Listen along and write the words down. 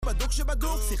בדוק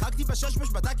שבדוק, שיחקתי בשש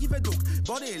בדקי ודוק.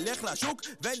 בוא נלך לשוק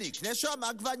ונקנה שם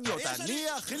עגבניות. אני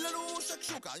אכין לנו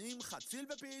שקשוקה עם חציל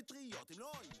ופטריות. אם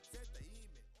לא יצא טעים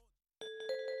מאוד.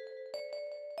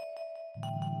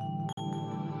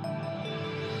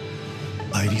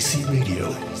 IDC Radio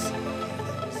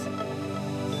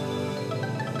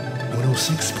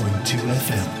 106.2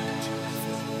 FM.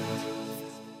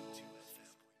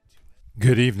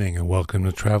 Good evening and welcome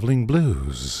to Traveling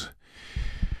Blues.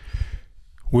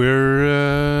 We're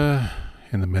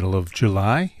in the middle of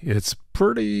July. It's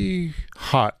pretty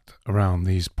hot around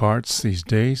these parts these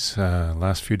days.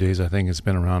 Last few days I think it's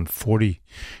been around 40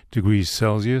 degrees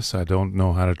Celsius. I don't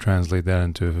know how to translate that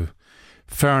into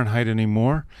Fahrenheit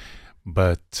anymore,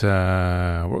 but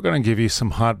we're going to give you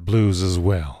some hot blues as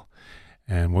well.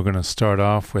 And we're going to start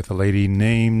off with a lady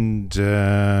named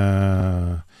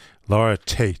Laura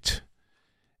Tate.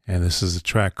 And this is a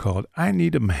track called I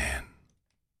Need a Man.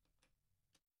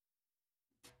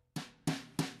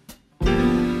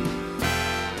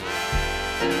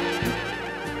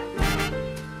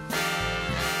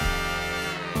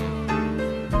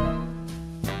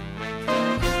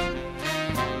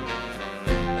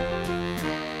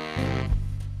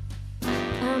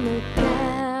 I'm a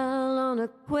gal on a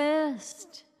quest.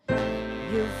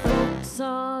 You folks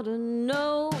ought to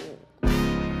know.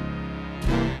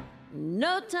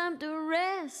 No time to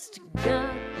rest,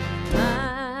 got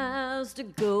miles to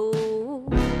go.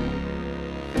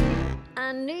 I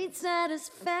need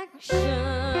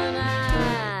satisfaction,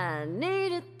 I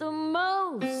need it the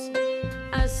most.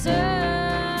 I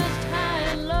searched high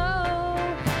and low,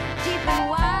 deep and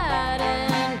wide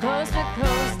and coast to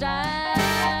coast. I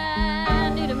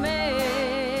need a man.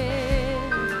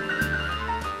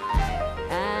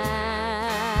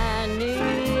 I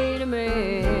need a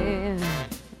man.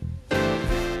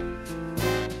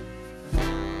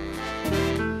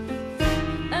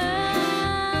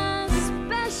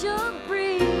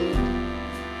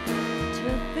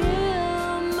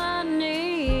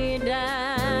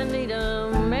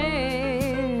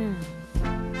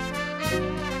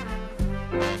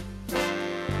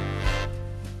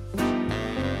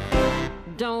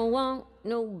 Don't want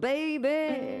no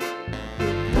baby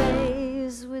who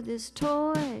plays with his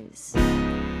toys.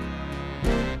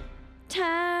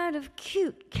 Tired of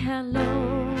cute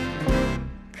callow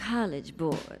college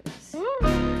boys.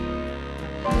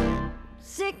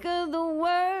 Sick of the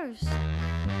worst,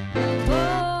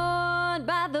 bored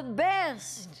by the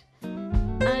best. I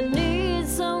need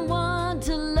someone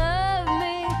to love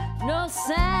me, no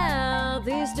south,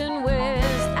 east and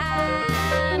west.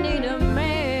 I need a man.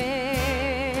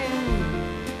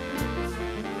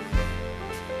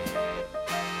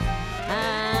 I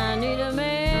need a man.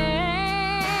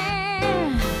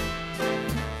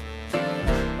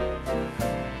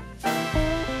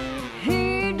 He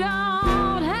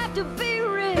don't have to be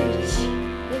rich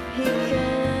if he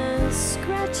can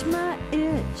scratch my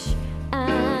itch.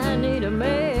 I need a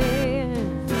man.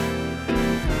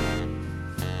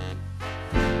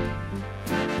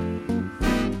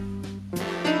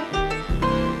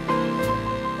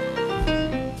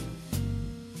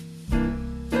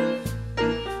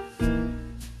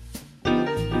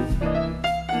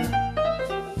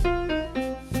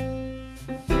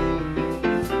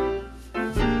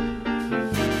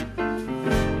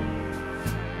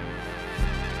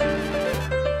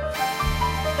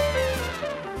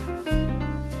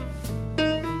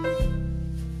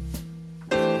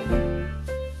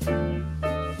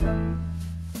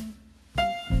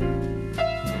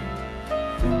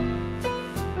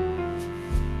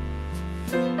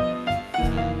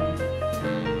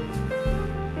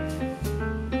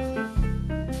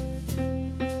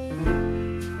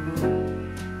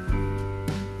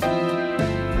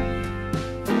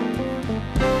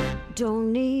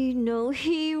 Don't need no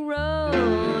hero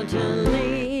to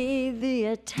lead the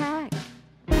attack.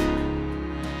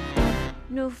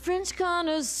 No French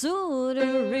connoisseur to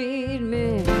read me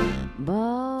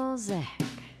Balzac.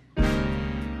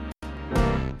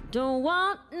 Don't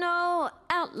want no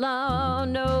outlaw,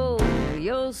 no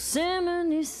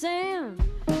Yosemite Sam.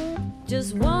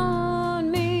 Just want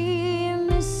me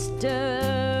Mr.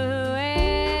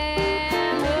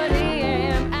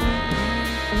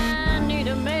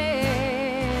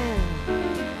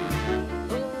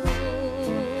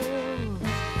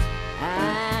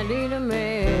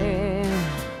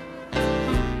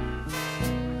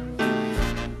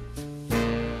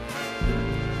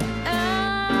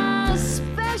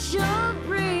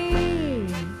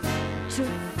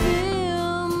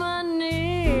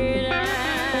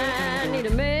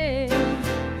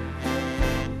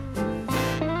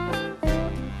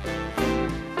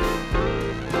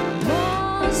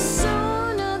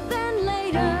 Sooner than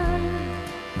later,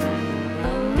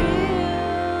 a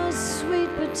real sweet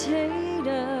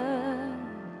potato.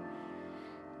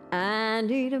 I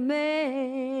need a man.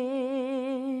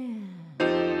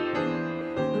 Ooh,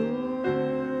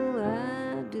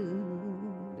 I do,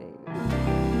 baby.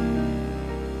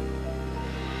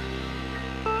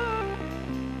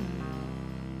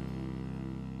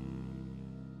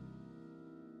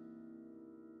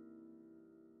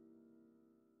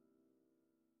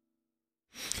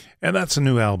 And that's a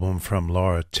new album from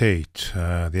Laura Tate.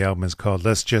 The album is called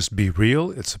Let's Just Be Real.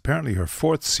 It's apparently her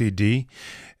fourth CD,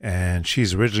 and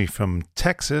she's originally from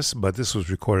Texas, but this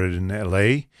was recorded in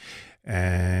LA.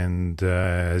 And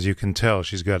as you can tell,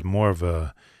 she's got more of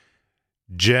a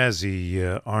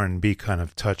jazzy R&B kind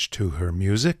of touch to her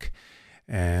music.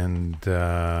 And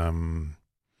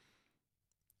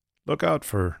look out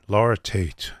for Laura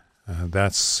Tate.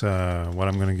 That's what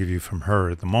I'm going to give you from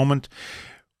her at the moment.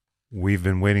 We've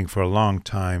been waiting for a long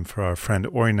time for our friend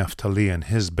Ori Naftali and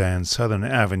his band Southern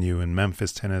Avenue in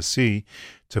Memphis, Tennessee,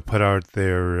 to put out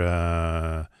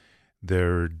their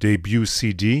debut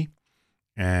CD,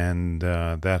 and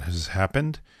that has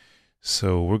happened.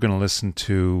 So we're going to listen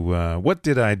to What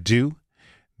Did I Do?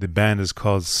 The band is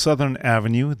called Southern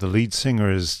Avenue. The lead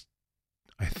singer is,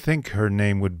 I think her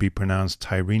name would be pronounced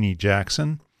Tyrene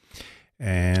Jackson,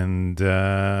 and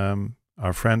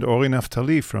our friend Ori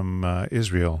Naftali from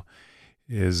Israel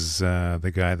is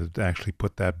the guy that actually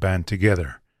put that band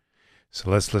together.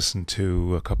 So let's listen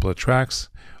to a couple of tracks.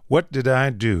 What Did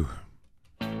I Do?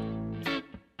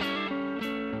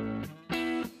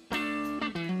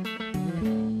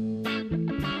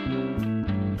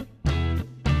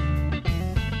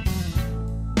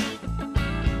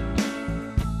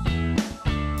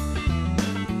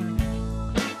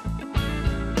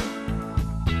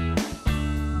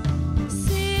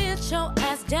 Sit your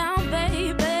ass down,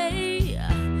 baby,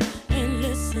 and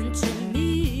listen to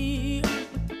me.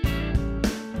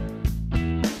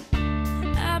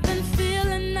 I've been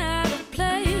feeling out of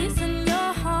place in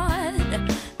your heart,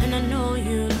 and I know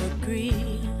you'll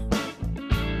agree.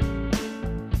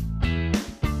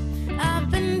 I've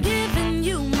been giving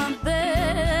you my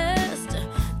best,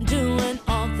 doing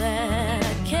all that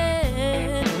I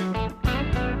can.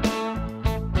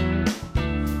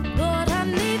 But I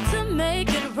need to make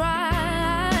it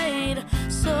right,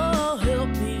 so help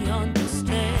me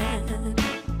understand.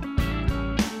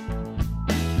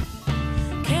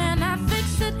 Can I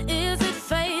fix it? Is it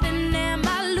fading? Am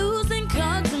I losing,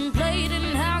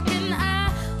 contemplating? How can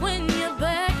I win you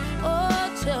back?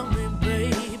 Oh, tell me,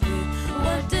 baby,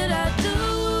 what did I do?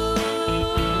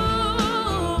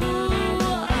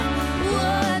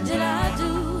 What did I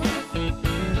do?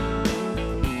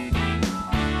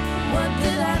 What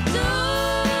did I do?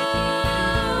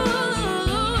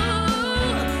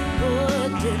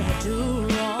 What did I do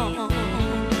wrong?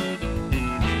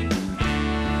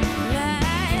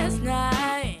 Last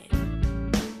night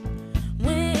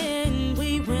when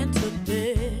we went to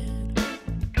bed,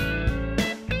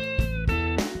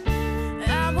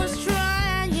 I was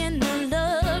trying to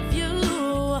love you,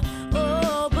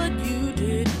 oh, but you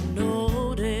didn't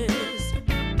notice.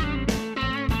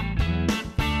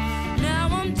 Now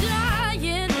I'm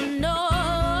dying to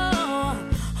know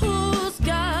who's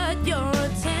got your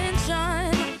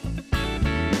attention,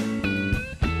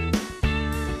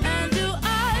 and do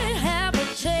I have a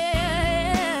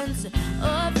chance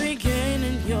of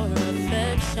regaining your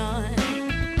affection?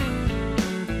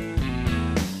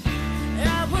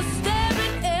 I was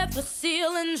staring at the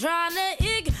ceiling, trying to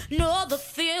ignore the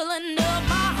feeling of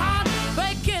my heart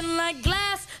breaking like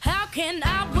glass. How can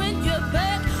I win you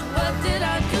back? What did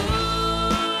I do?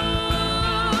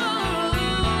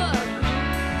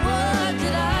 What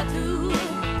did I do?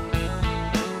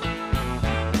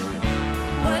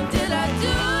 What did I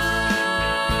do?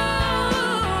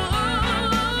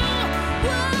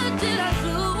 What did I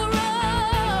do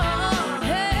wrong?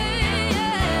 Hey,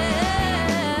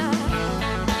 yeah.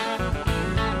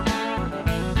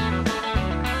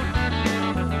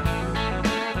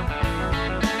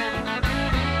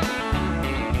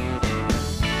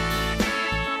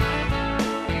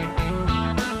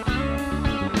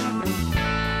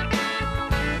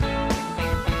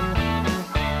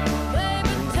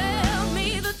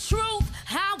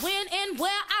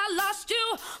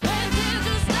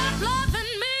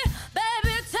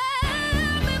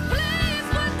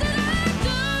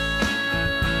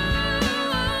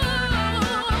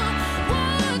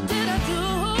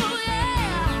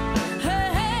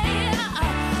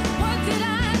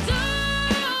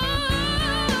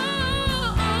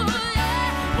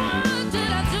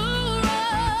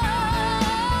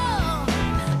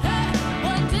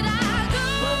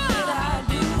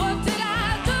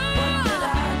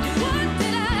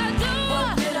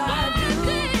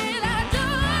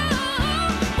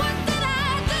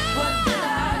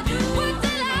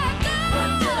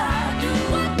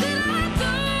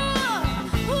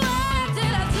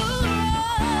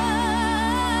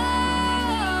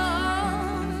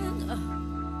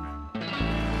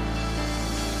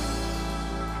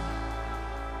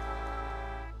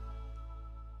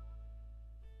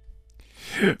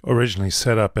 Originally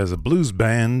set up as a blues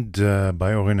band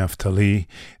by Ori Naftali,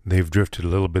 they've drifted a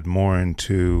little bit more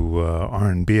into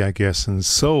R&B, I guess, and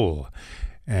soul.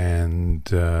 And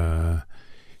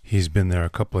he's been there a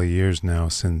couple of years now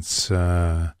since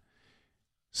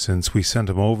we sent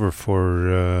him over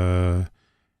for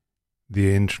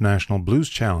the International Blues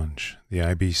Challenge, the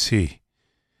IBC.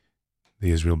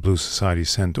 The Israel Blues Society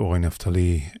sent Ori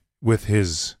Naftali with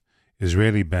his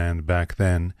Israeli band back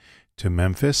then to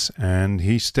Memphis, and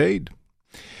he stayed.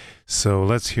 So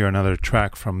let's hear another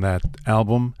track from that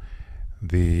album,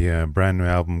 the brand new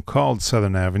album called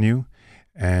Southern Avenue,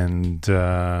 and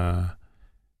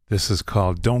this is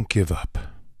called Don't Give Up.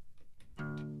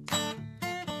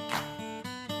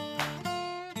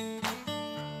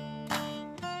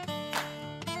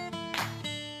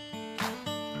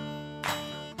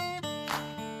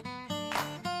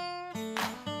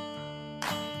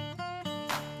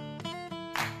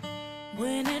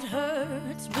 When it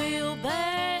hurts real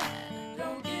bad,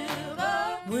 don't give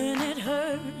up. When it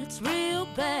hurts real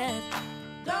bad,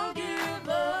 don't give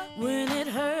up. When it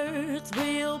hurts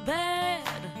real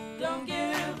bad, don't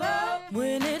give up.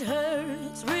 When it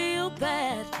hurts real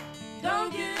bad,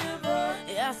 don't give up.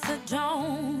 I said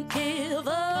don't give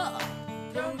up.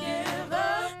 Don't give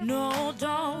up. No,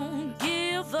 don't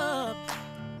give up.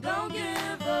 Don't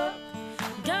give up.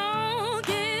 Don't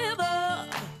give up.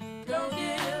 Don't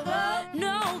give up.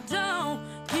 No, don't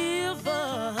give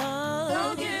up.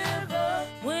 Don't give up.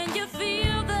 When you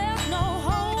feel there's no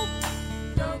hope,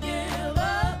 don't give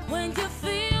up. When you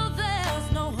feel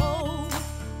there's no hope,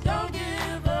 don't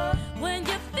give up. When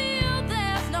you feel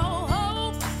there's no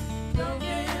hope, don't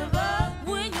give up.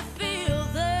 When you feel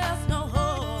there's no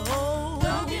hope.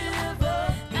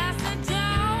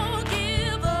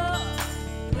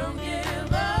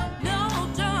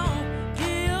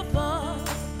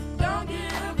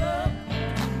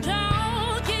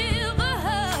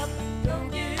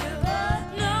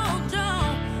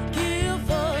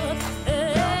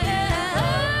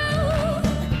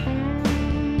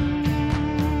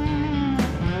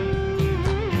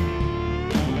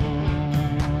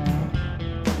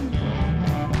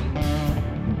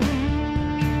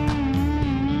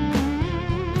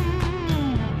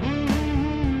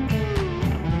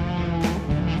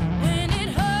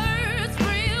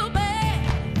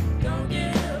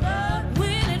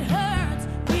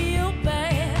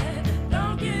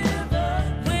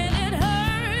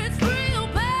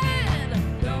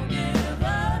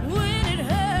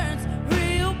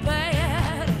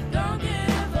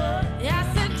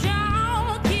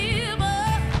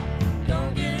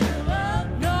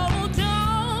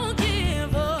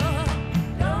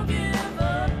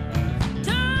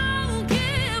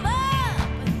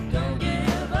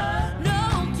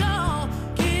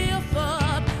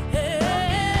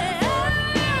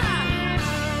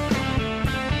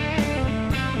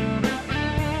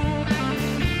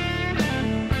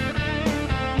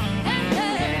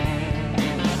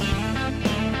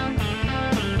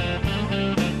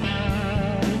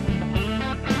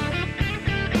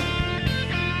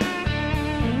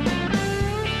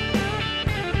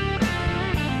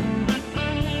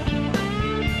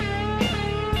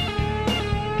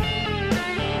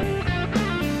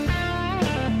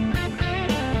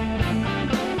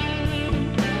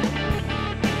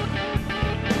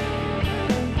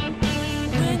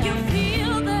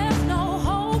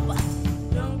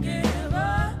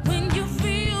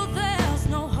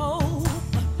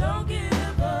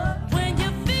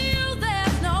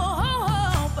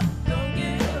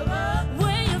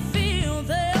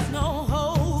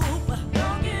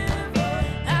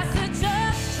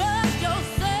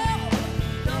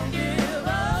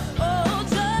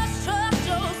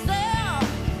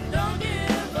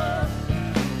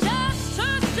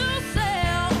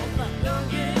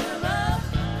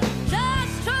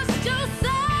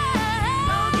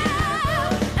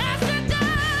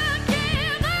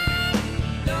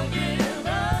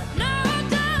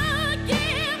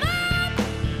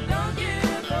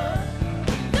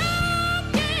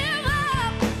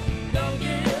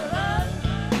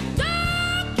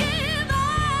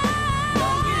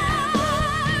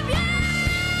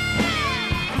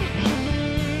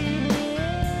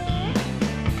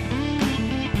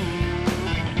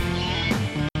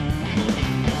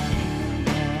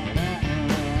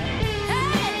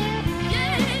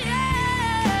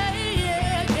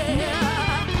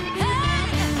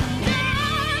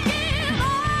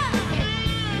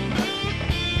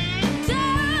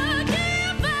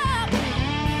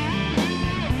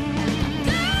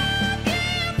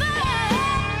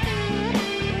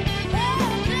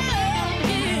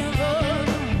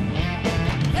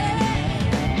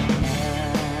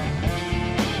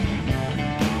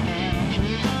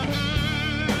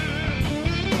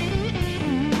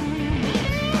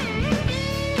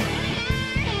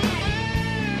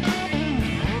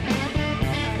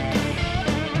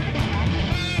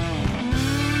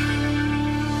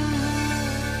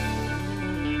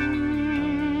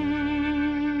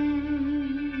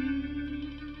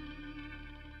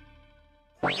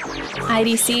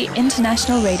 Blues-IDC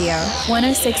International Radio,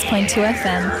 106.2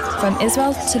 FM, from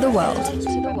Israel to the world.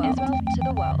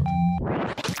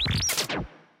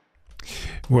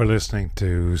 We're listening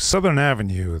to Southern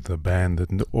Avenue, the band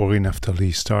that Ori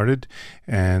Naftali started,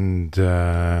 and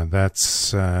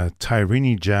that's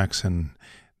Tyrene Jackson,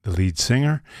 the lead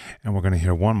singer, and we're going to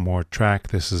hear one more track.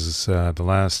 This is the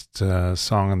last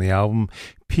song on the album,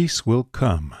 Peace Will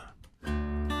Come.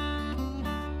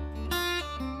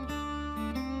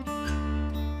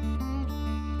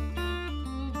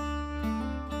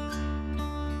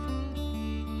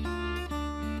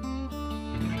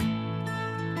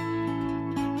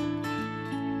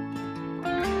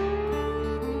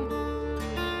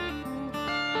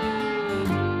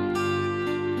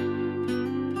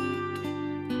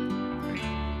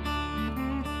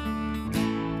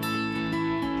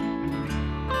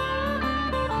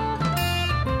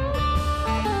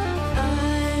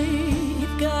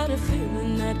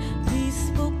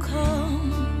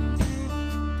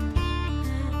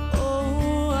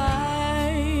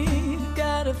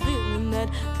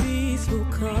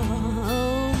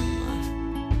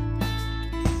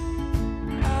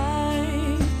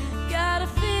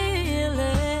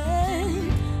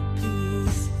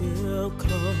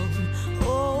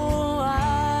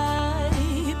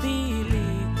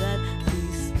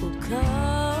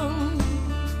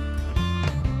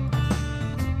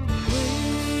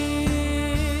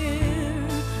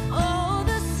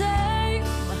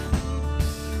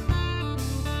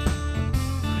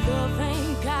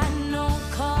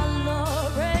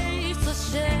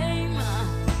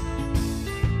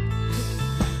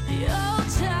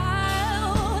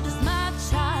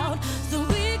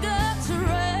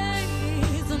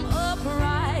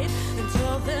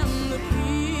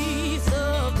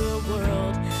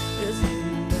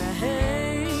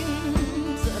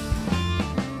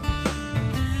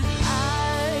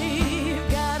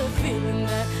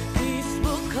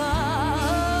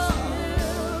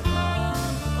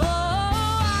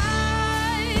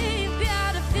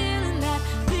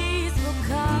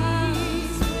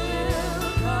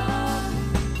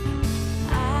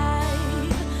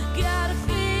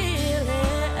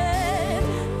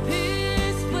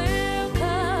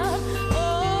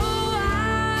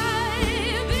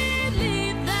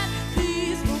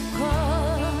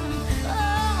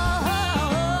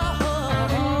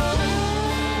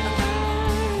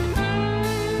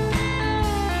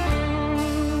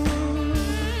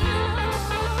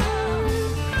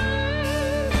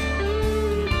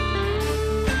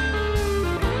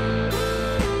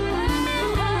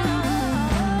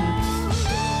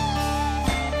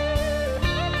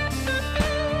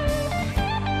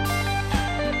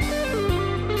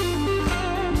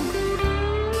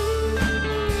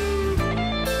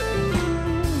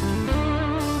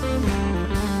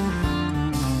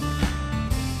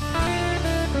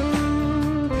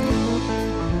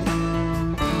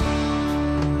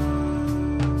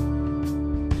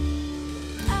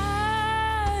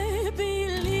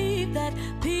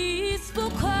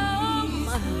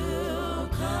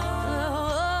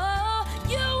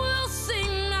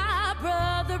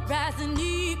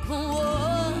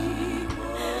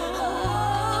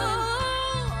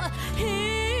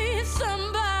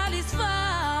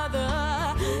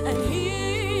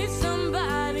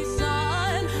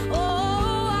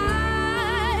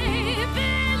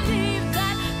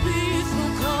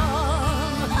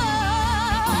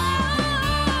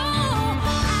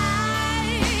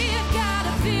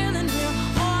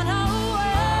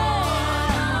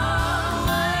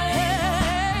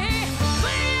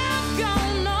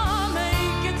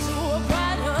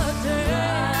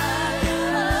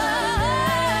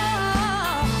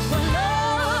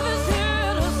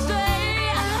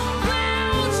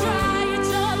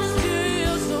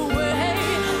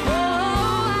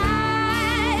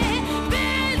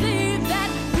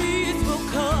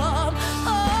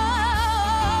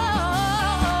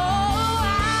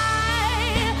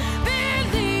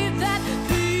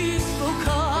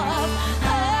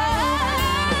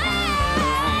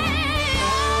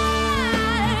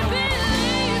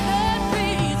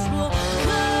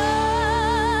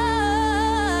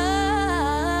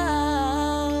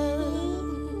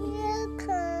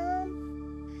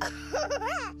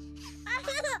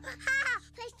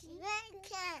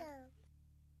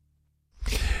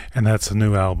 And that's a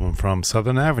new album from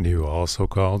Southern Avenue, also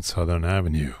called Southern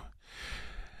Avenue.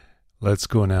 Let's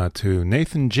go now to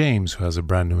Nathan James, who has a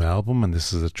brand new album, and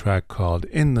this is a track called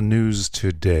In the News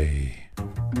Today.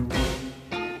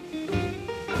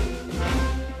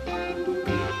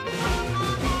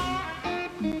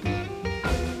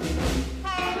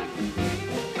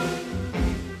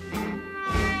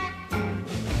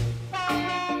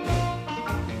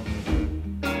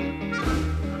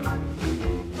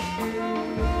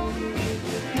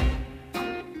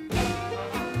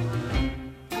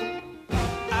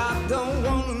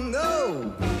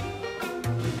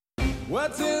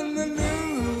 What's in the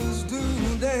news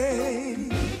today?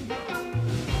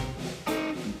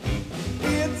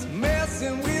 It's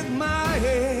messing with my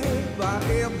head by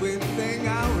everything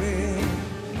I read.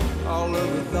 All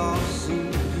of the thoughts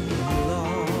seem to be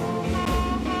long,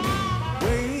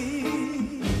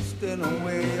 wasting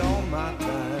away all my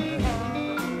time.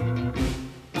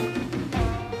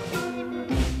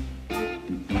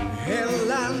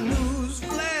 Headline news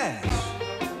flash,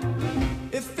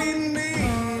 it feeds me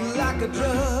like a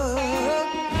drug.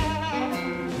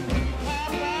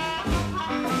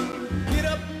 Get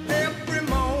up every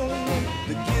morning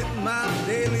to get my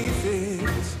daily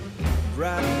fix.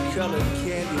 Bright colored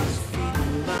candies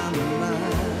feeding my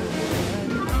mind.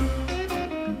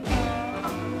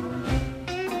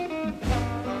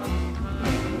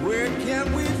 Where can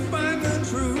we find the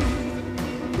truth,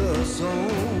 the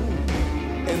soul,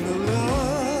 and the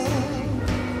love,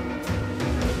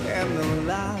 and the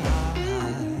light?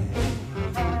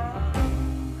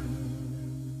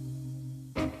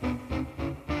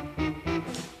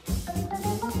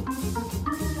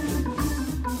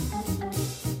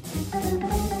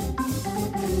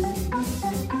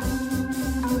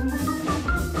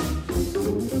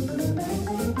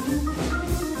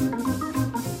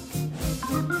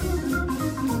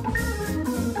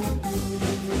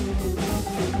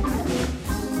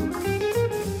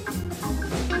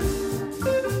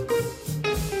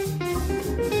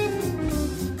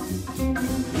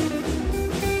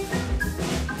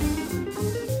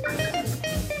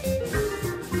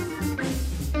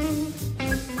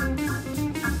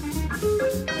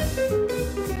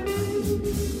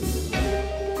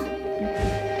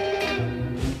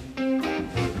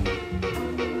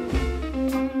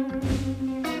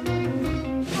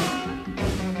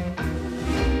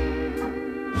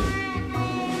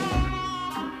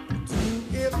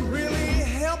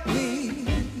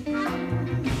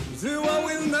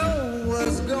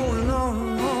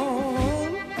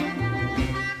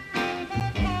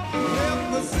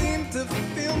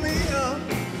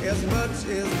 As much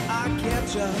as I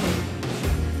catch up,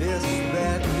 this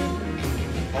bad news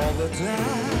all the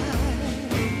time.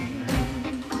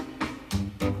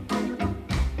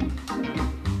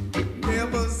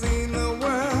 Never seen the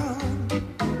world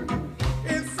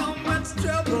in so much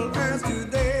trouble as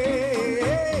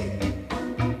today.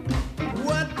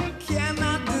 What can I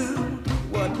do?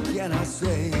 What can I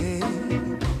say?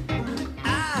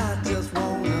 I just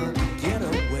wanna get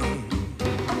away.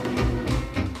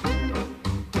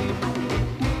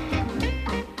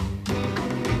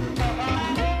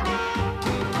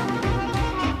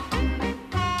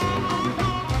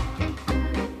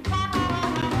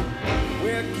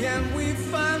 Can we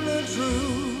find the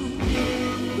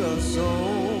truth, the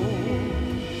soul,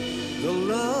 the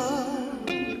love,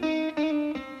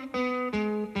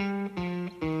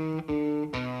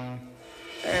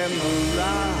 and the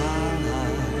light?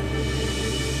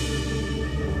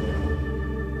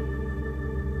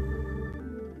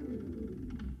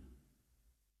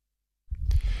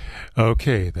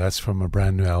 Okay, that's from a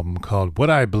brand new album called What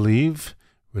I Believe,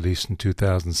 released in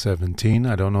 2017.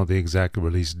 I don't know the exact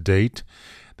release date.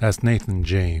 That's Nathan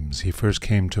James. He first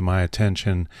came to my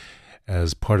attention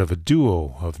as part of a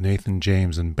duo of Nathan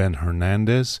James and Ben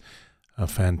Hernandez, a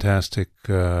fantastic,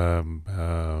 good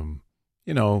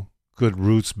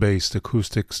roots-based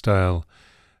acoustic style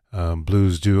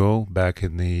blues duo back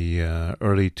in the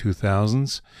early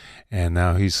 2000s. And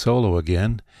now he's solo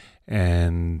again.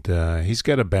 And he's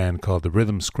got a band called the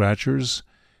Rhythm Scratchers.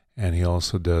 And he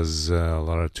also does a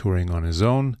lot of touring on his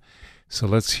own. So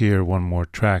let's hear one more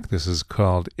track. This is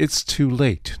called It's Too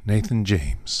Late, Nathan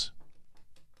James.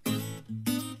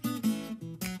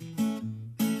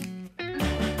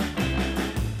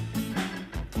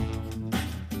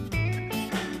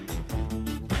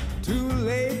 Too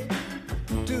late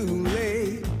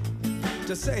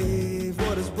to save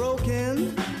what is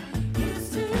broken. It's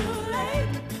too late.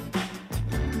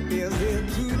 Is it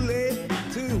too late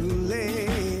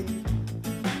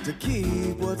to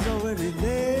keep what's already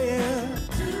there?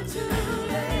 Too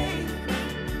late.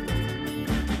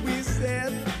 We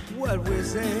said what we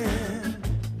said.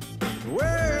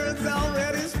 Words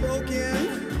already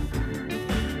spoken.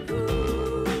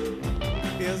 Ooh.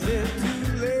 Is it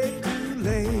too late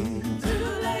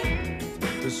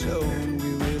to show we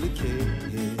really care?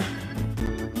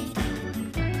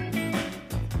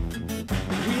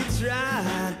 We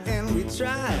tried and we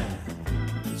tried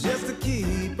just to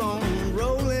keep on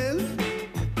rolling.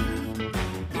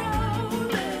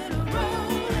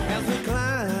 As we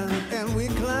climb and we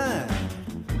climb,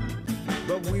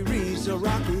 but we reached a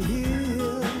rocky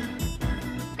hill.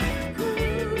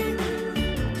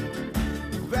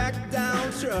 Back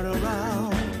down turn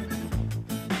around.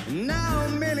 Now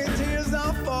many tears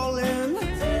are falling.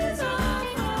 Tears are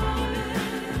falling.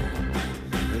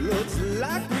 It looks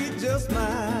like we just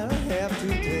might have to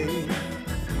take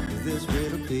this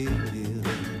bitter pill.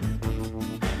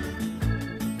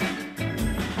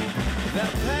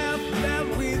 That path that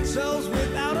we chose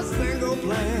without a single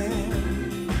plan,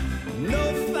 no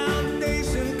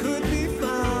foundation could be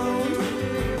found.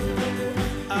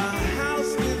 A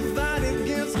house divided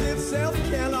against itself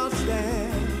cannot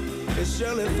stand. It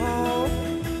surely fall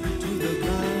to the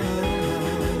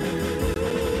ground.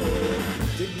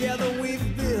 Together we've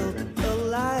built a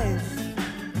life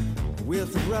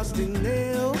with rusty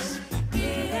nails.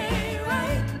 It ain't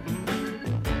right.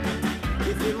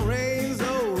 If it rains,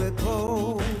 oh, it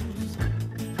pours,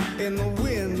 and the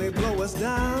wind may blow us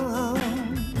down.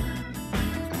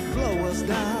 Blow us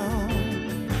down.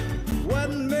 What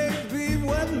may be,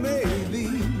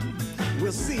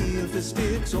 we'll see if it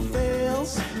sticks or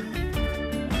fails.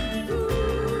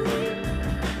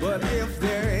 But if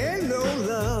there ain't no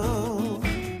love,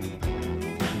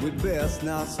 we'd best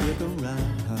not stick around.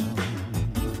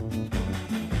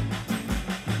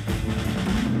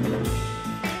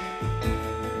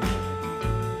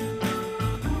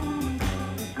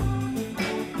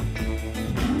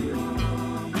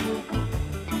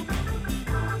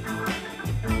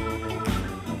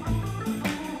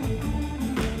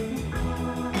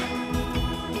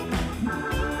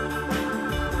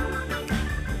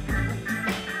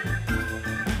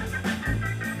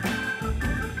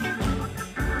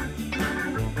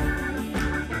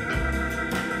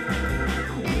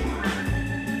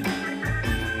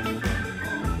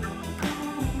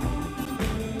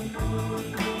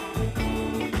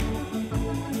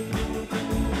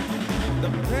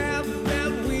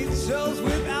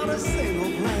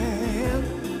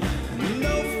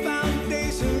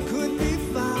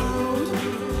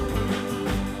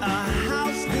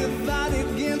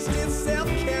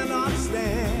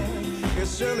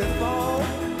 Surely fall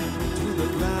to the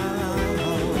ground.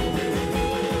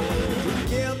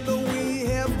 Together we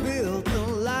have built a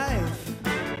life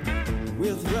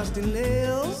with rusty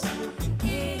nails.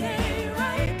 It ain't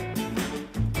right.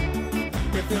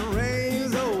 If it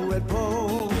rains, oh, it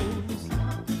pours.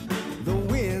 The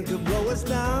wind could blow us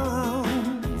down.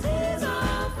 Tears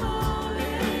are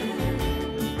falling.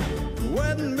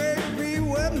 What may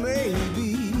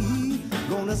be,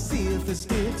 gonna see if it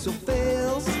sticks or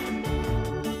fails.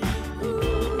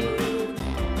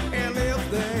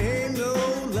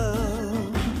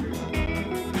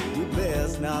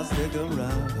 Now stick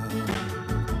around.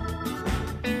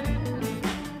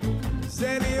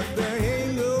 Said if there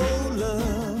ain't no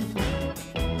love,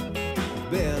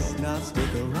 best not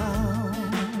stick around.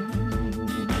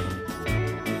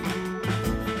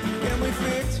 Can we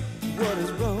fix what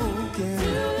is broken?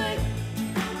 Too late.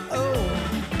 Oh,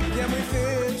 can we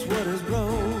fix what is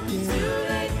broken? Too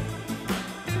late.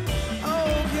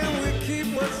 Oh, can we keep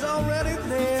what's already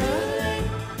there?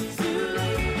 Too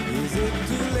late. Is it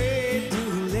too late?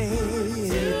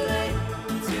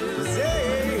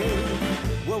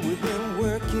 We've been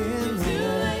working too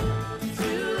late,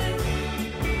 too late.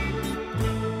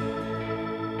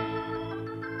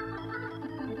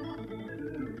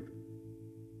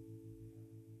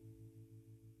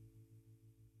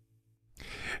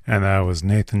 And that was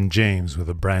Nathan James with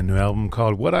a brand new album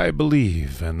called What I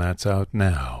Believe, and that's out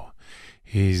now.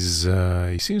 He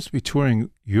seems to be touring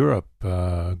Europe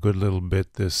a good little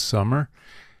bit this summer.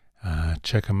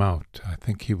 Check him out. I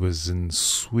think he was in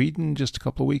Sweden just a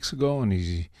couple of weeks ago, and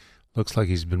he looks like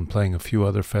he's been playing a few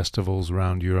other festivals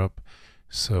around Europe.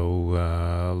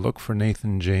 So look for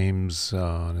Nathan James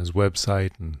on his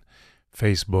website and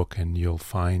Facebook, and you'll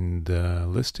find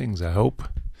listings, I hope.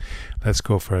 Let's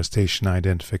go for our station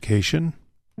identification.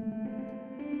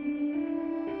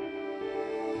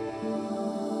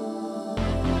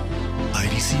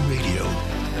 IDC Radio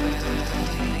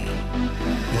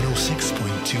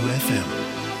 106.2 FM.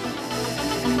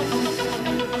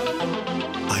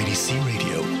 IDC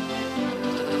Radio,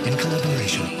 in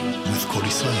collaboration with Kol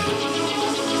Israel.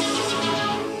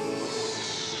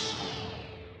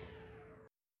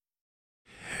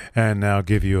 And now I'll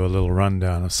give you a little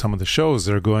rundown of some of the shows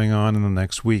that are going on in the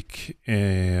next week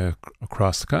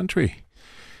across the country.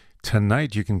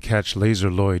 Tonight you can catch Laser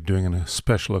Lloyd doing a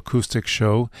special acoustic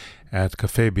show at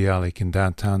Café Bialik in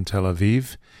downtown Tel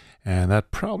Aviv. And that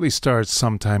probably starts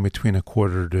sometime between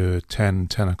 10:15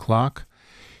 and 10 o'clock.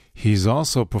 He's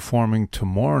also performing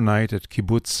tomorrow night at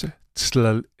Kibbutz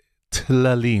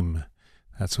Tlalim.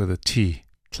 That's with a T,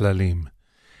 Tlalim.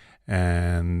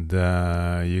 And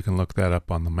you can look that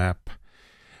up on the map.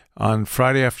 On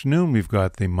Friday afternoon, we've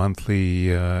got the monthly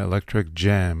Electric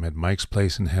Jam at Mike's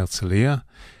Place in Herzliya.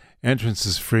 Entrance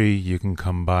is free. You can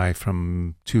come by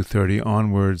from 2:30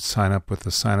 onwards, sign up with the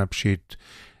sign-up sheet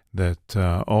that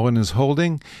Owen is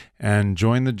holding, and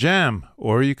join the jam.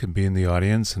 Or you can be in the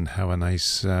audience and have a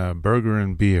nice burger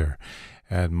and beer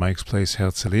at Mike's Place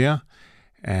Herzliya.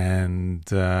 And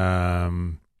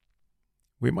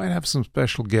we might have some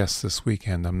special guests this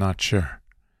weekend. I'm not sure.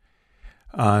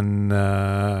 On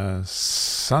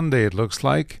Sunday, it looks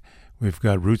like, we've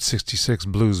got Route 66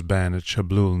 Blues Band at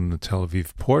Shablul in the Tel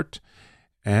Aviv port.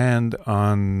 And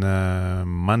on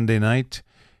Monday night,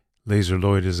 Laser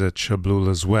Lloyd is at Shablul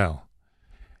as well.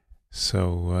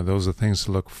 So those are things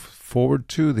to look forward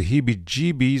to. The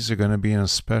Heebie-Jeebies are going to be in a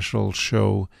special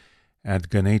show at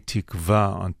Ganei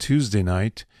Tikva on Tuesday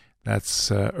night.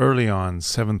 That's early on,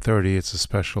 7:30. It's a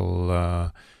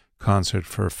special concert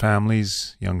for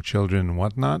families, young children, and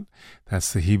whatnot.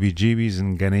 That's the Heebie-Jeebies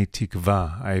in Ganei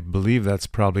Tikva. I believe that's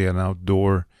probably an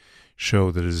outdoor show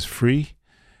that is free.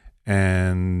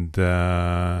 And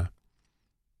on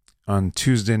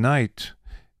Tuesday night,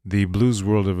 the Blues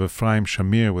World of Ephraim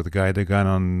Shamir with Guy Dagan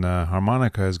on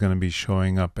harmonica is going to be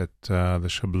showing up at the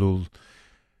Shablul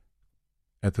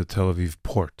at the Tel Aviv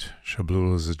port.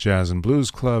 Shablul is a jazz and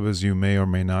blues club, as you may or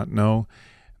may not know,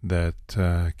 that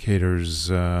caters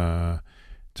to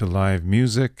live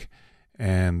music,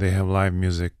 and they have live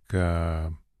music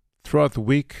throughout the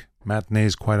week.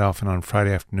 Matinees quite often on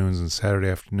Friday afternoons and Saturday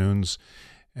afternoons,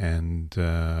 and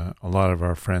a lot of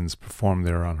our friends perform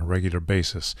there on a regular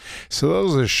basis. So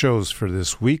those are shows for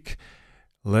this week.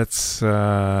 Let's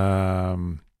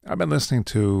I've been listening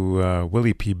to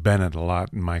Willie P. Bennett a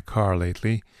lot in my car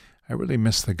lately. I really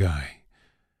miss the guy.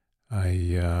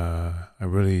 I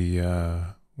really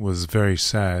was very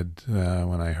sad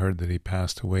when I heard that he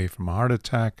passed away from a heart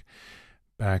attack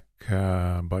back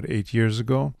about 8 years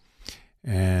ago.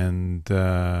 And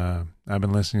I've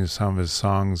been listening to some of his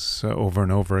songs over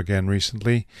and over again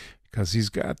recently, because he's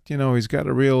got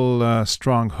a real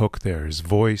strong hook there. His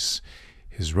voice,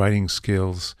 his writing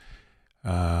skills,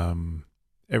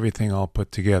 everything all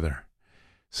put together.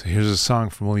 So here's a song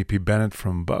from Willie P. Bennett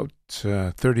from about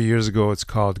 30 years ago. It's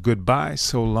called Goodbye,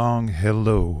 So Long,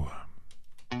 Hello.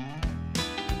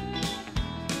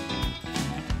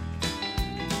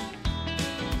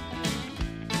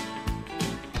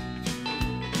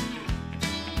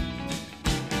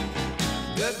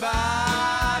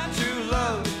 Goodbye to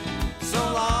love, so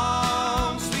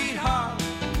long, sweetheart.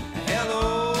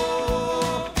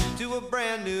 Hello to a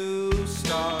brand new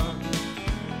start.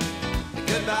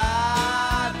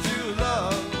 Goodbye to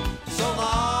love, so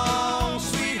long,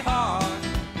 sweetheart.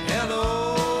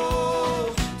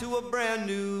 Hello to a brand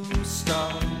new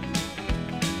start.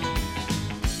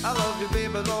 I love you,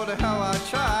 baby, Lord, how I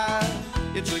tried.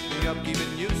 You tricked me up,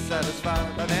 keeping you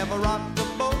satisfied. I never rocked the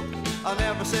boat, I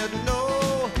never said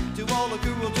no to all the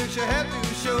cruel tricks you had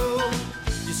to show.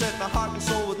 You said my heart and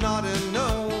soul was not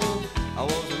enough. I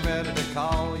wasn't ready to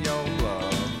call your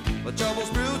bluff. But trouble's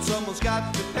brewed, someone's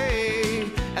got to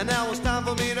pay. And now it's time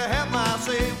for me to have my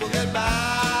say. Well,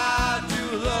 goodbye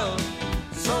to love,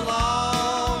 so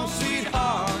long,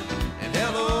 sweetheart. And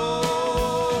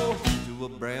hello to a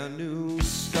brand new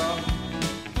start.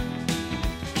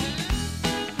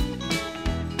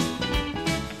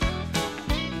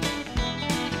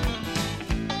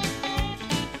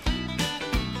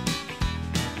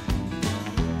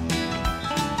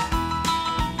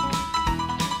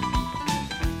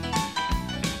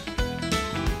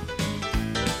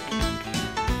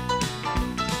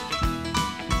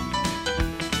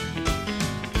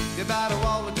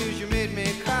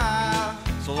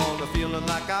 Feeling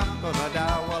like I'm gonna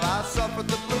die. Well, I suffered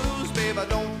the blues, babe, I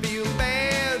don't feel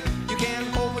bad. You can't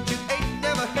hold what you ain't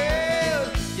never had.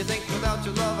 You think without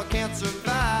your love I can't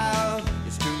survive.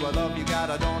 It's true, I love you, God,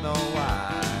 I don't know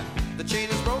why. The chain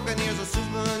is broken, here's a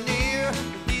souvenir.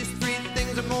 These three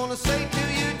things I'm gonna say to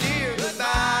you, dear.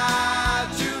 Goodbye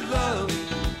to love,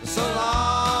 so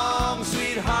long,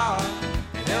 sweetheart.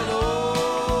 And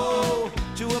hello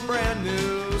to a brand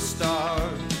new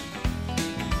start.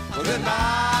 Well,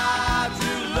 goodbye.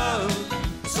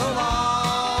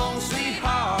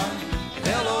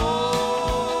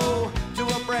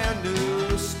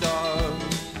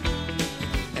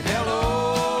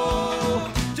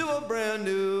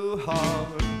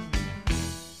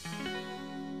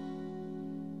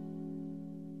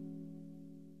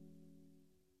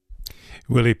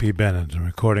 Willie P. Bennett, a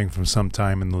recording from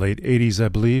sometime in the late 80s, I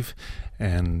believe.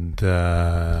 And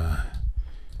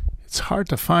it's hard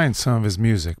to find some of his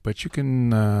music, but you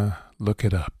can look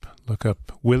it up. Look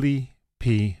up Willie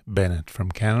P. Bennett from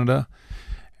Canada,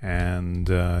 and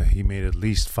he made at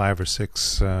least 5 or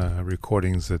 6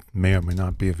 recordings that may or may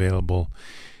not be available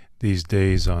these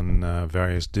days on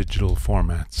various digital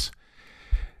formats.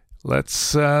 Let's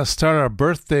start our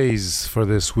birthdays for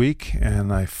this week,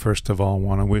 and I first of all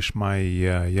want to wish my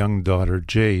young daughter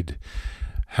Jade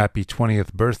happy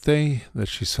 20th birthday that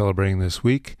she's celebrating this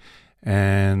week.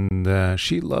 And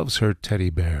she loves her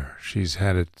teddy bear. She's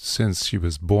had it since she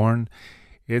was born.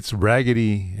 It's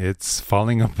raggedy, it's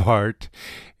falling apart,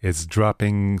 it's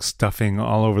dropping stuffing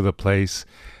all over the place,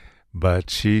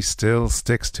 but she still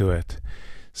sticks to it.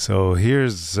 So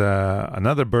here's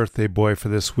another birthday boy for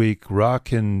this week,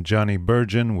 Rockin' Johnny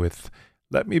Burgin with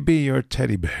Let Me Be Your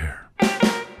Teddy Bear.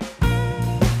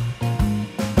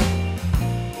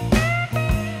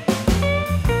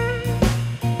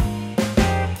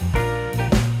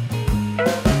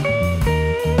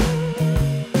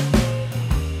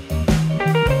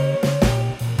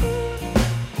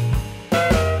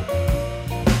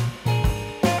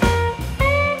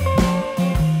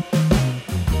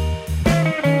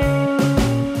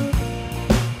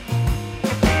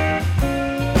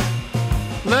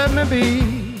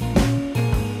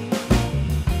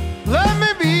 Let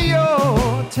me be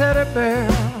your teddy bear.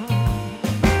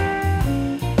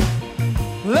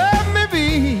 Let me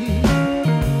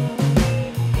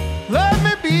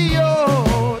be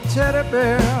your teddy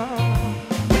bear.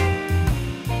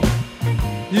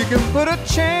 You can put a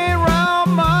chain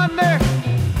around my neck.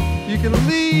 You can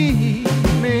lead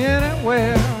me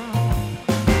anywhere.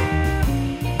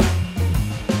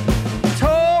 You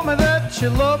told me that you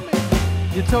love me.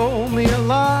 You told me a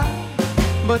lie,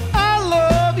 but I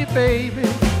love you, baby,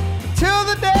 till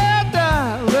the day I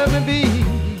die. Let me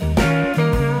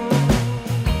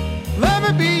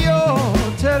be your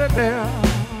teddy bear.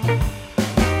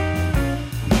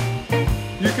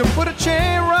 You can put a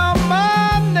chain around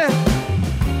my neck.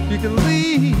 You can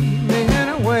lead me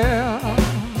anywhere.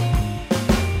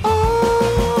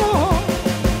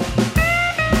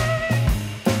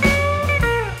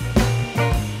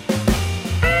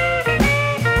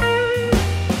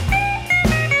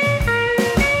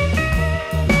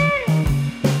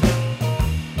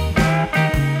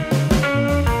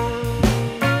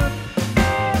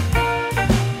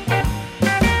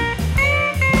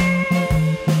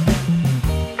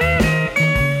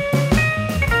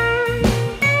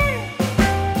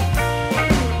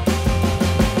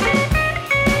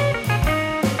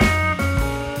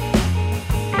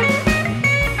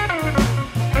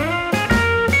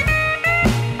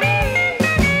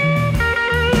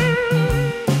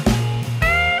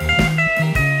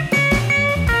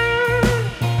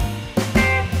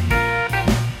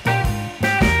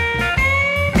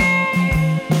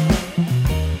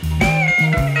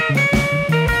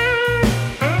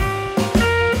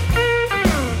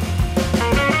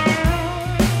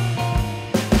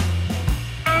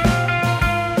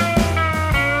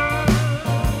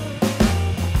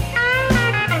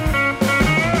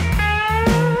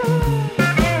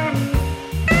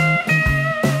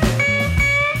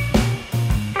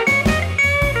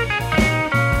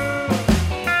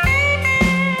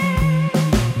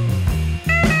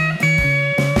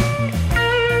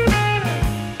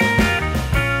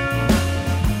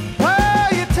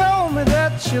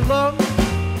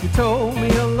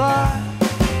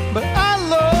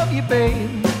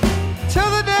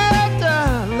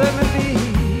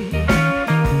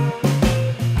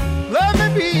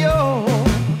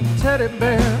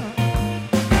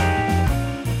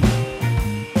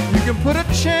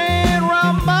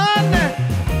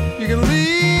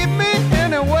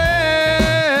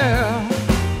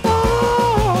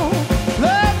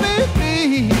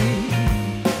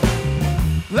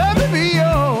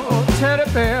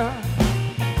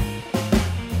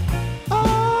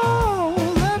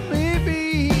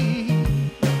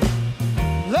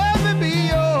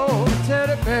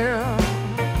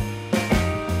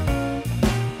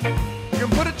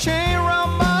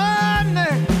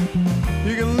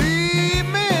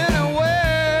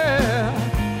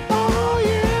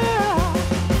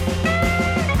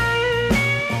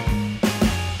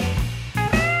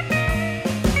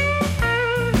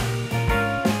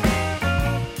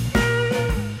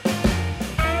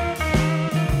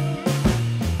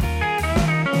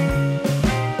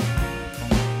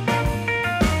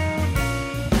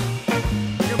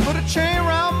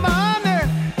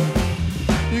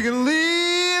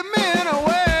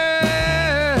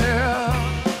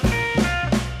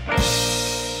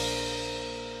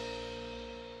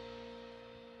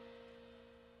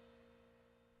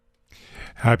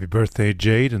 Happy birthday,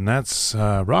 Jade, and that's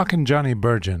Rockin' Johnny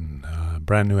Burgin, a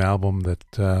brand new album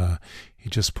that he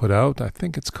just put out. I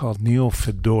think it's called Neo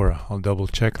Fedora. I'll double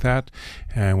check that.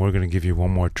 And we're going to give you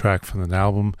one more track from that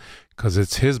album because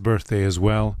it's his birthday as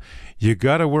well. You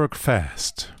Gotta Work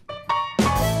Fast.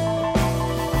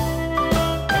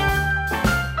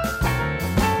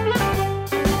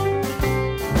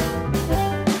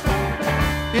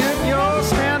 If you're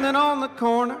standing on the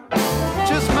corner,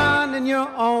 just minding your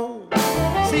own,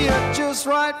 see it just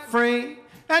right free,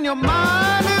 and your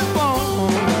mind is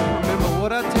blown. Remember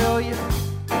what I tell you,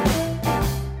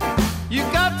 you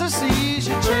got to seize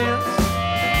your chance.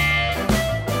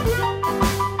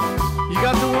 You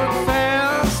got to work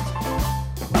fast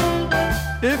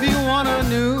if you want a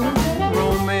new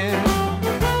romance.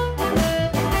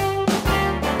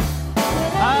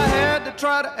 I had to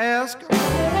try to ask her,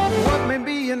 what may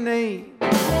be your name?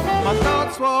 My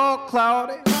thoughts were all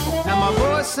cloudy and my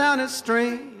voice sounded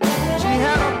strange. She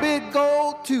had a big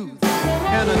gold tooth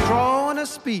and a draw and a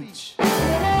speech.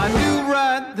 I knew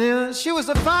right then she was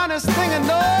the finest thing in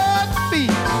North Beach.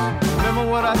 Remember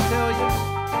what I tell you,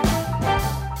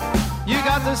 you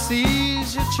got to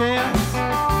seize your chance.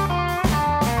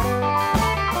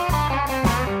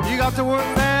 You got to work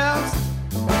fast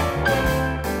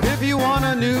if you want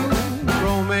a new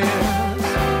romance.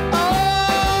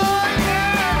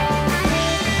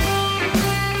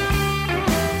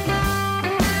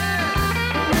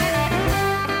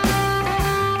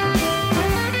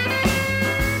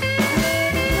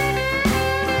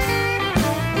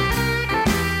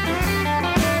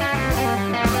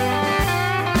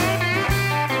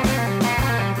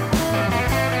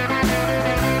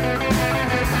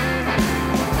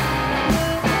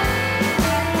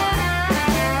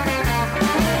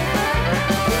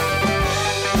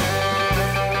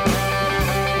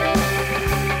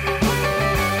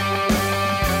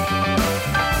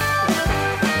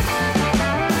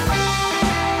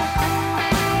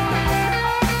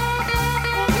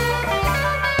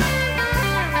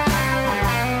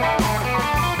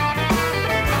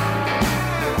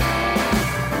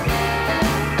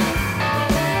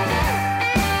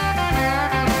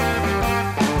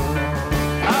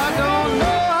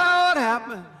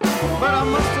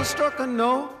 Struck a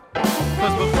note,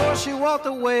 'cause before she walked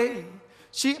away,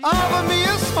 she offered me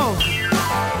a smoke.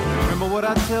 Remember what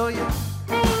I tell you,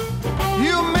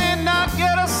 you may not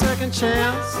get a second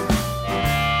chance.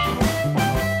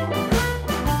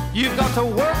 You've got to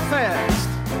work fast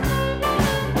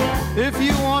if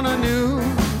you want a new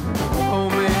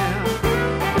romance.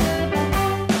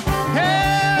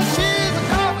 Yeah, she's a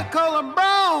coffee-colored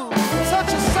brown,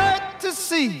 such a sight to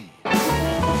see,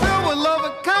 filled with love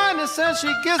and kindness, and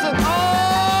she gives it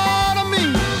all to me.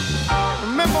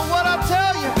 Remember what I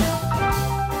tell you,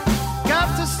 got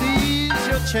to seize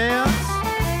your chance.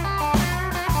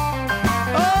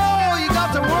 Oh, you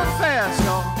got to work fast,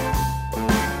 y'all,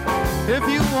 if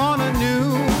you want a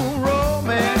new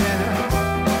romance.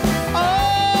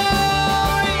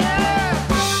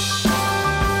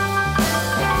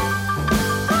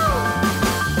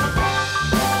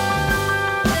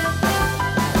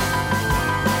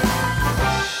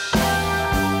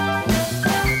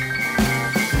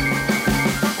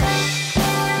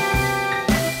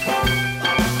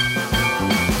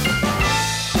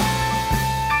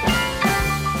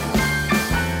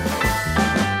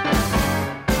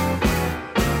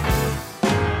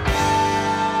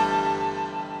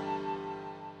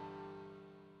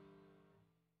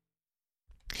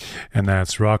 And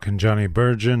that's Rockin' Johnny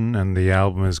Burgeon, and the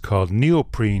album is called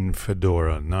Neoprene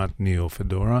Fedora, not Neo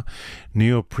Fedora,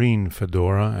 Neoprene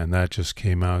Fedora, and that just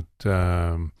came out,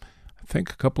 I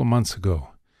think, a couple of months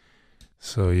ago.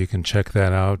 So you can check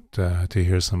that out to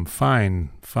hear some fine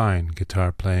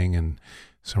guitar playing and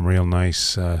some real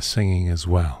nice singing as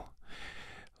well.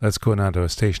 Let's go now to a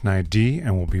station ID,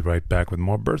 and we'll be right back with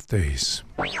more birthdays.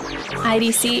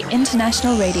 IDC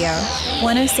International Radio,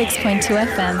 106.2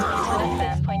 FM.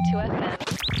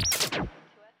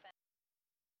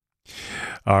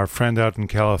 Our friend out in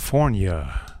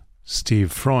California,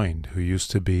 Steve Freund, who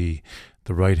used to be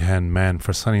the right-hand man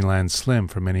for Sunnyland Slim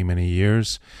for many, many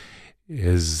years,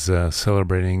 is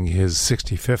celebrating his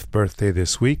 65th birthday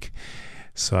this week.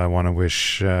 So I want to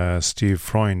wish Steve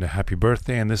Freund a happy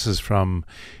birthday, and this is from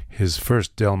his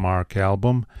first Delmark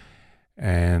album,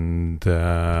 and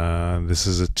this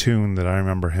is a tune that I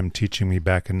remember him teaching me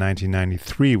back in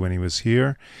 1993 when he was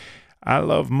here. I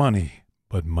love money,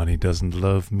 but money doesn't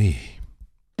love me.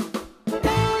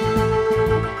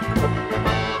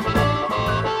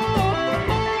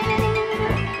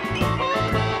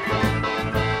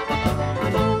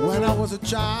 When I was a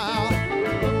child,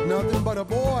 nothing but a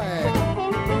boy,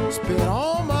 spent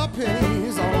all my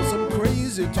pennies on some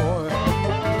crazy toy.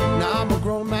 Now I'm a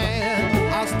grown man,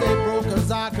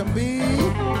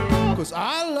 'cause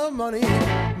I love money.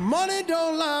 Money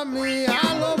don't lie me,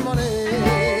 I love money.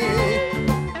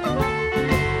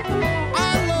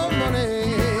 I love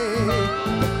money.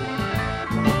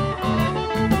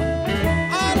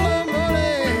 I love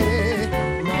money.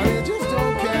 Money just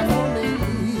don't care for me.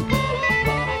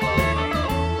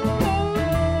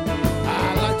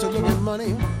 I like to look at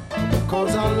money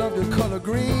 'cause I love the color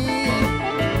green.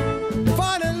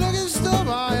 Finest looking stuff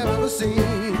I have ever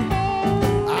seen.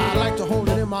 I like to hold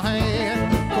it in my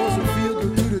hand 'cause it feels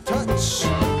good to the touch.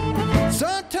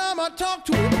 Sometime I talk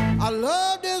to it. I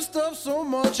love this stuff so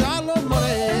much. I love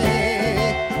money.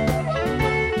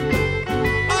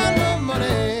 I love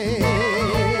money.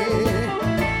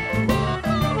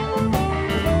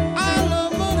 I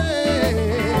love money.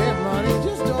 Money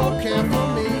just don't care for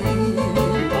me.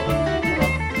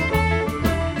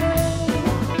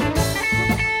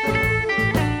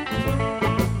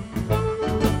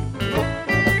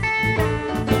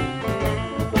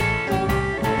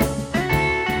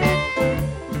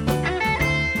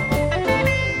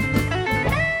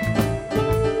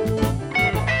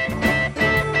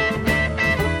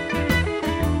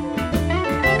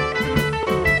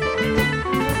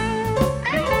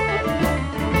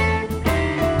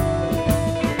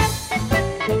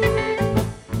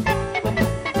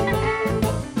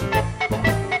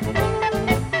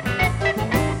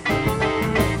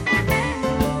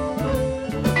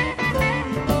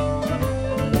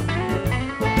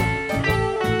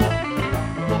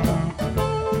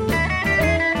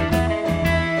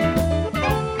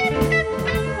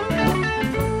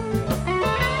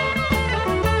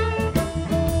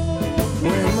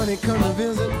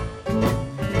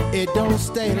 It don't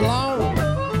stay long.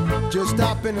 Just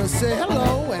stop in and say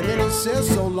hello, and then it says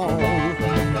so long.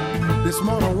 This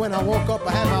morning when I woke up,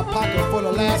 I had my pocket full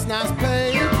of last night's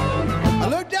pay. I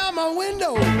looked down my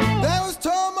window, there was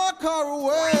towing my car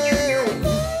away.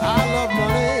 I love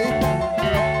money.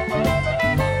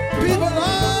 People,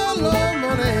 I love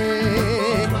money.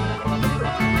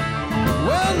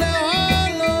 Well, now I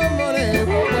love money.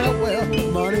 Well,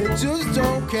 money just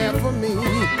don't care for me.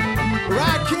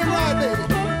 Right, Kim, right, baby.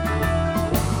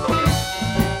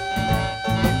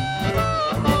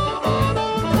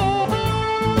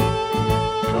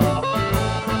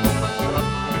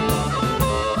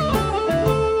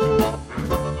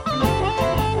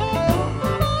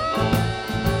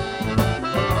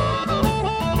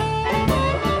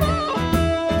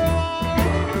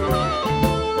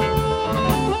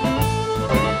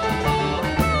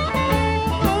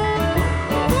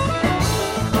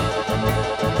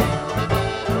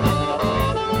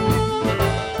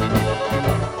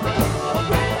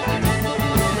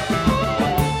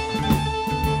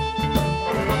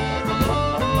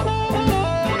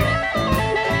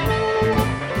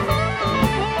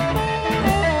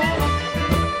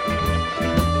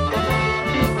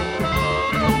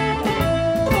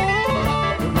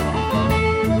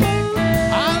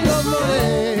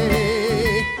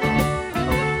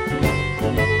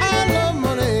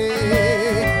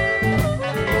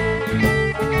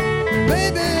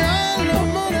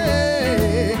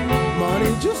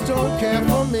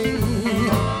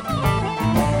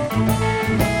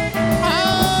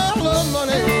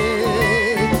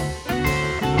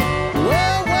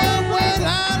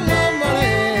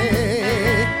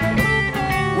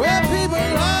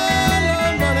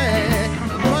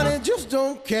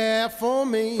 For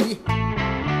me.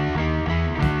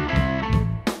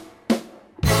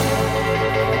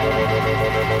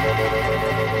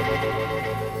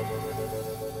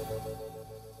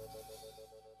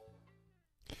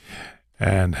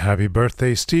 And happy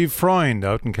birthday, Steve Freund,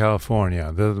 out in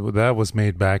California. That was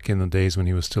made back in the days when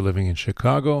he was still living in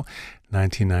Chicago.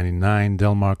 1999,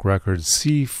 Delmark Records,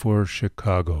 C for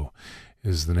Chicago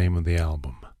is the name of the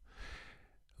album.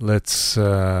 Let's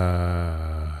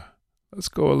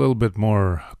go a little bit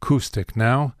more acoustic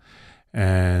now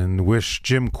and wish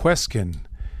Jim Kweskin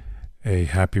a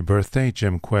happy birthday.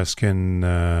 Jim Kweskin,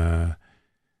 a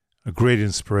great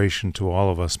inspiration to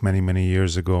all of us many, many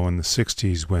years ago in the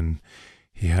 60s when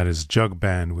he had his jug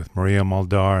band with Maria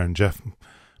Muldaur and Jeff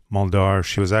Muldaur.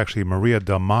 She was actually Maria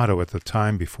D'Amato at the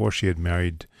time before she had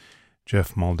married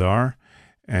Jeff Muldaur.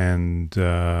 And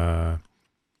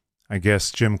I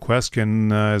guess Jim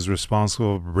Kweskin is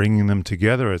responsible for bringing them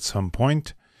together at some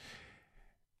point.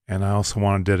 And I also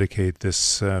want to dedicate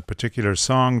this particular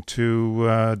song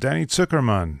to Danny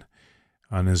Zuckerman,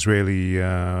 an Israeli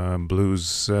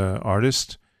blues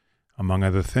artist, among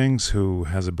other things, who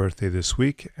has a birthday this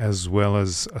week, as well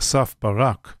as Asaf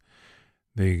Barak,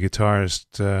 the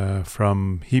guitarist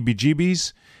from Heebie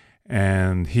Jeebies,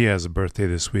 and he has a birthday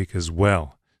this week as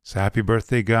well. So happy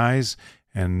birthday, guys,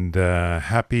 And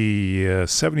happy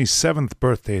 77th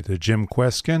birthday to Jim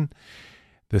Queskin.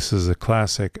 This is a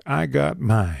classic, I Got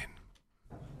Mine.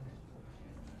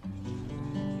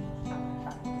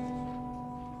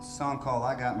 A song called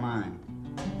I Got Mine.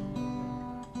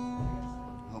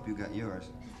 Hope you got yours.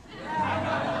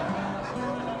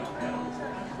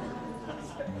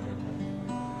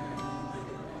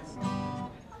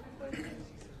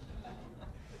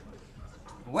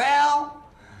 Well,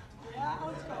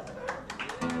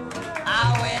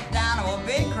 I went down to a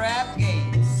big crap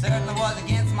game. Certainly was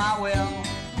against my will.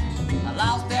 I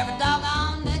lost every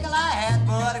doggone nickel I had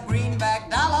but a greenback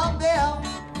dollar bill.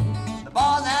 The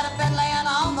boys had a bet laying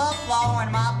on the floor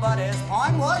and my buddy's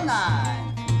point was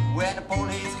 9. When the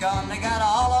police come, they got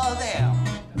all of them.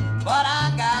 But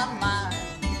I got mine.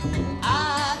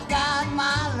 I got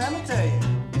mine, let me tell you.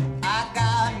 I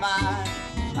got mine.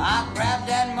 I grabbed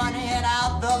that money and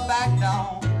out the back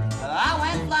door I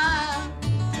went flying.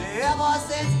 Ever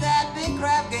since that big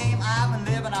crap game, I've been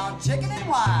living on chicken and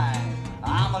wine.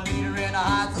 I'm a leader in a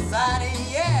high society,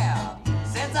 yeah,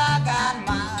 since I got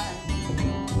mine.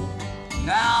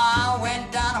 Now I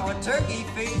went down to a turkey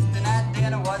feast and that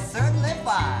dinner was certainly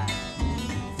fine.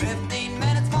 15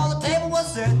 minutes before the table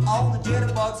was set, all the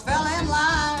jitterbugs fell in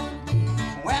line.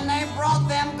 When they brought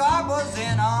them garbos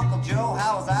in, Uncle Joe,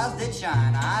 how his eyes did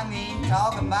shine. I mean,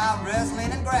 talking about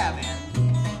wrestling and grabbing.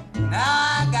 Now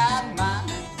I got mine.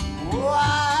 Oh,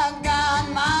 I got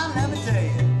mine, let me tell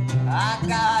you. I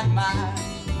got mine.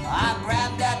 I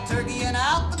grabbed that turkey and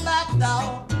out the back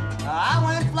door I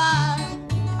went flying.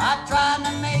 I tried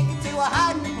to make it to a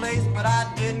hiding place, but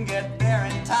I didn't get there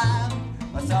in time.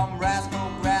 But some rascal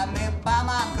grabbed me by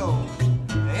my coat,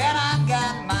 and I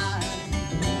got mine.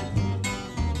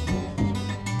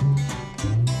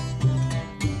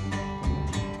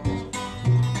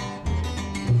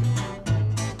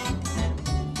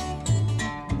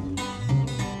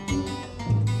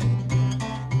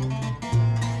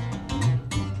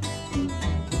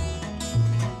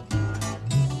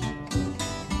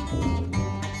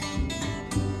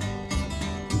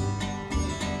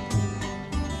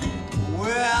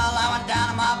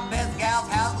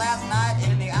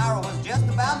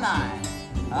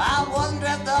 I wasn't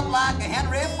dressed up like a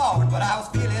Henry Ford, but I was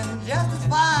feeling just as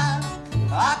fine.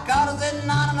 I caught her sitting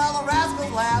on another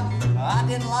rascal's lap. I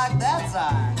didn't like that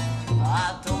sign.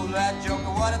 I told that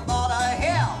joker what I thought of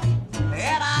him,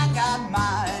 and I got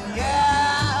mine. Yeah,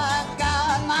 I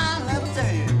got mine, let me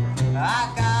tell you. I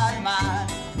got mine.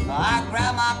 I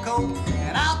grabbed my coat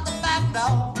and out the back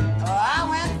door I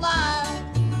went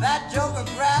flying. That joker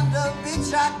grabbed a big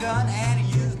shotgun and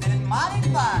he used it mighty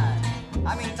fine.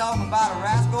 I mean, talking about a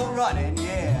rascal running,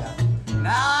 yeah.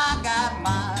 Now I got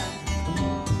mine.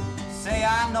 Say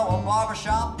I know a barber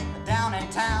shop down in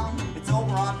town. It's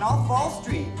over on North 4th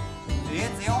Street.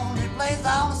 It's the only place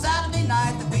on Saturday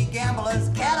night that we gamblers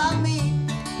cannot meet.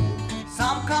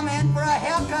 Some come in for a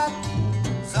haircut,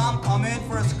 some come in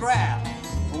for a scrap.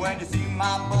 When you see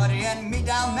my buddy and me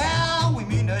down there, we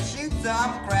mean to shoot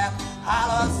some crap.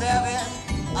 Holler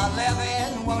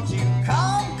 7-11, won't you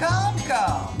come, come,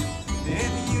 come?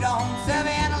 If you don't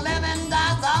 7-11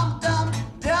 dice, I'm dumb,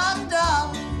 dumb,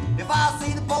 dumb. If I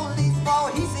see the police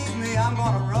before he sees me, I'm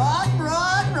gonna run,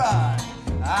 run, run.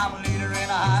 I'm a leader in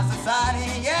a high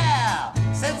society, yeah,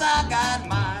 since I got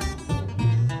mine.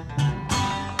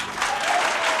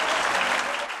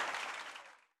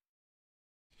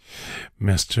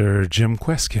 Mr. Jim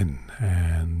Queskin,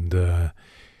 and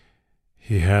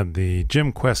he had the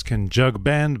Jim Queskin Jug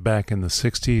Band back in the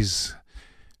 60s.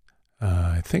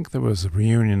 I think there was a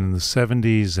reunion in the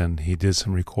 70s, and he did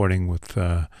some recording with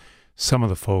some of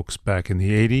the folks back in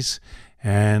the 80s.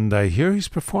 And I hear he's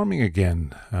performing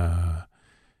again. I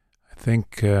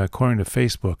think, according to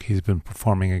Facebook, he's been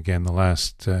performing again the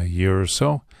last year or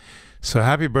so. So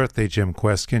happy birthday, Jim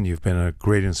Queskin. You've been a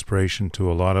great inspiration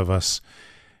to a lot of us,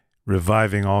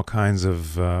 reviving all kinds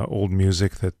of old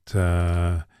music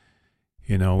that,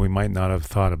 we might not have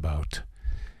thought about.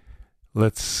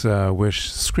 Let's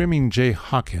wish Screaming Jay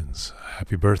Hawkins a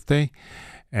happy birthday.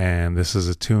 And this is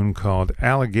a tune called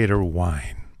Alligator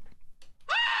Wine.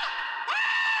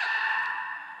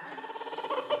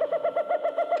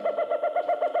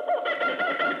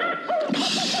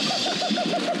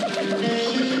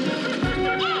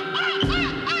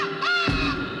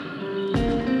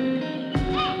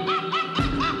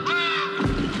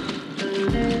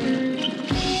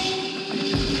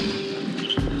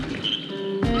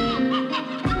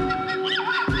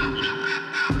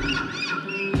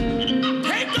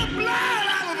 Take the blood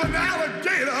out of an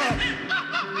alligator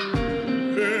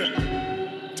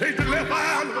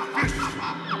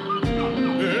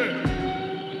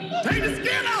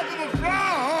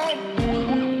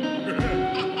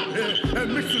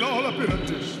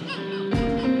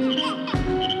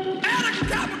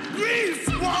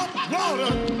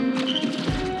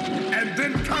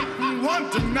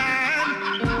 1 to 9.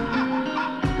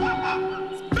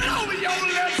 Spit over your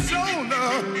left shoulder.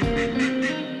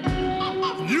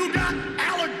 You got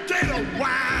alligator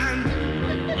wine.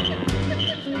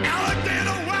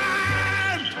 Alligator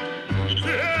wine.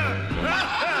 Yeah.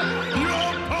 Your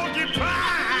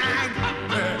porcupine.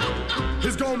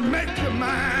 It's gonna make you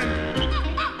mine.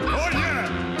 Oh yeah.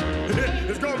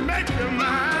 It's gonna make you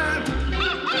mine.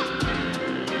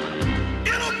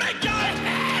 It'll make your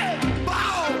head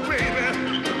ball, baby.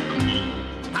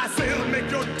 I say it'll make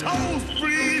your toes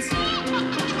freeze.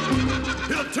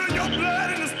 It'll turn your blood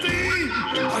into steam.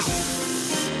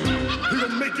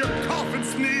 It'll make your cough and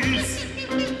sneeze.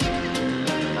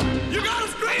 You gotta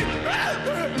scream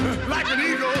like an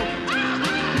eagle.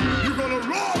 You're gonna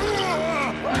roar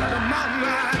like a mountain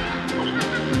lion.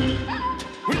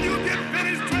 When you get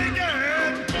finished drinking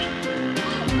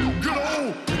good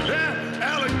old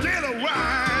alligator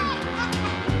wine.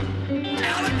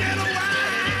 Alligator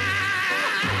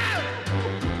wine.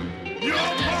 Your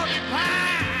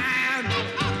porcupine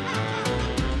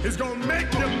is gonna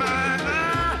make you mine.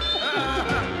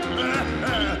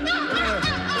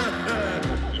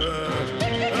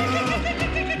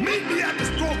 Meet me at the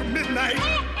stroke of midnight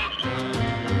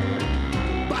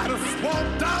by the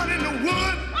swamp down in the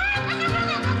wood.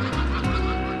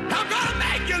 I'm gonna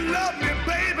make you love me,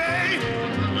 baby,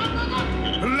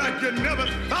 like you never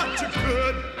thought you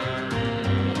could.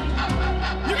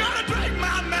 You gotta drink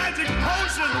my magic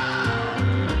potion,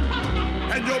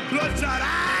 and your bloodshot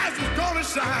eyes is gonna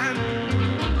shine.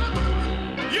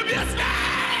 You'll be a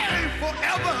slave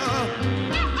forever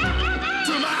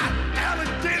to my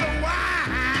alligator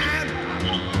wine.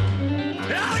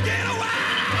 Alligator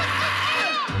wine!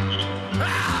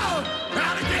 Oh,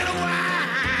 alligator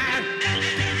wine!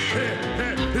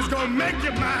 It's gonna make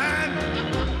you mine.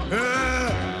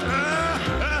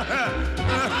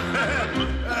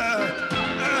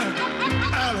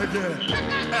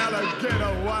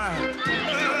 Alligator wine.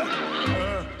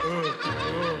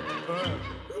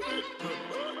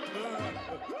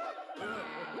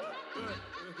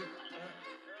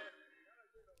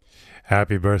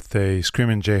 Happy birthday,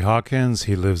 Screamin' Jay Hawkins.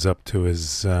 He lives up to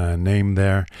his name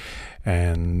there.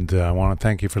 And I want to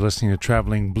thank you for listening to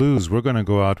Traveling Blues. We're going to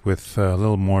go out with a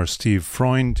little more Steve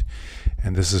Freund.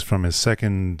 And this is from his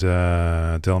second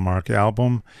Delmark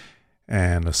album.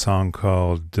 And a song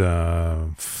called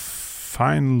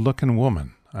Fine Looking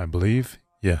Woman, I believe.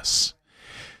 Yes.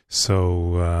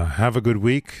 So have a good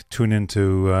week. Tune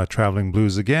into Traveling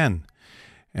Blues again.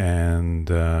 And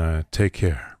take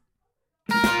care.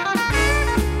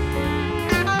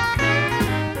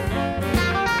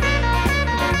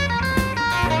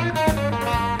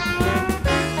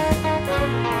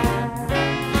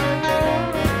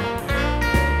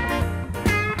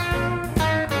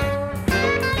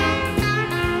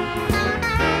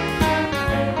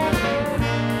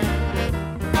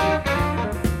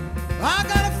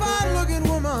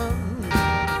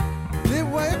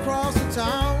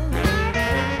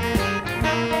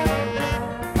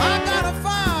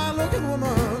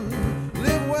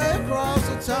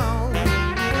 Town.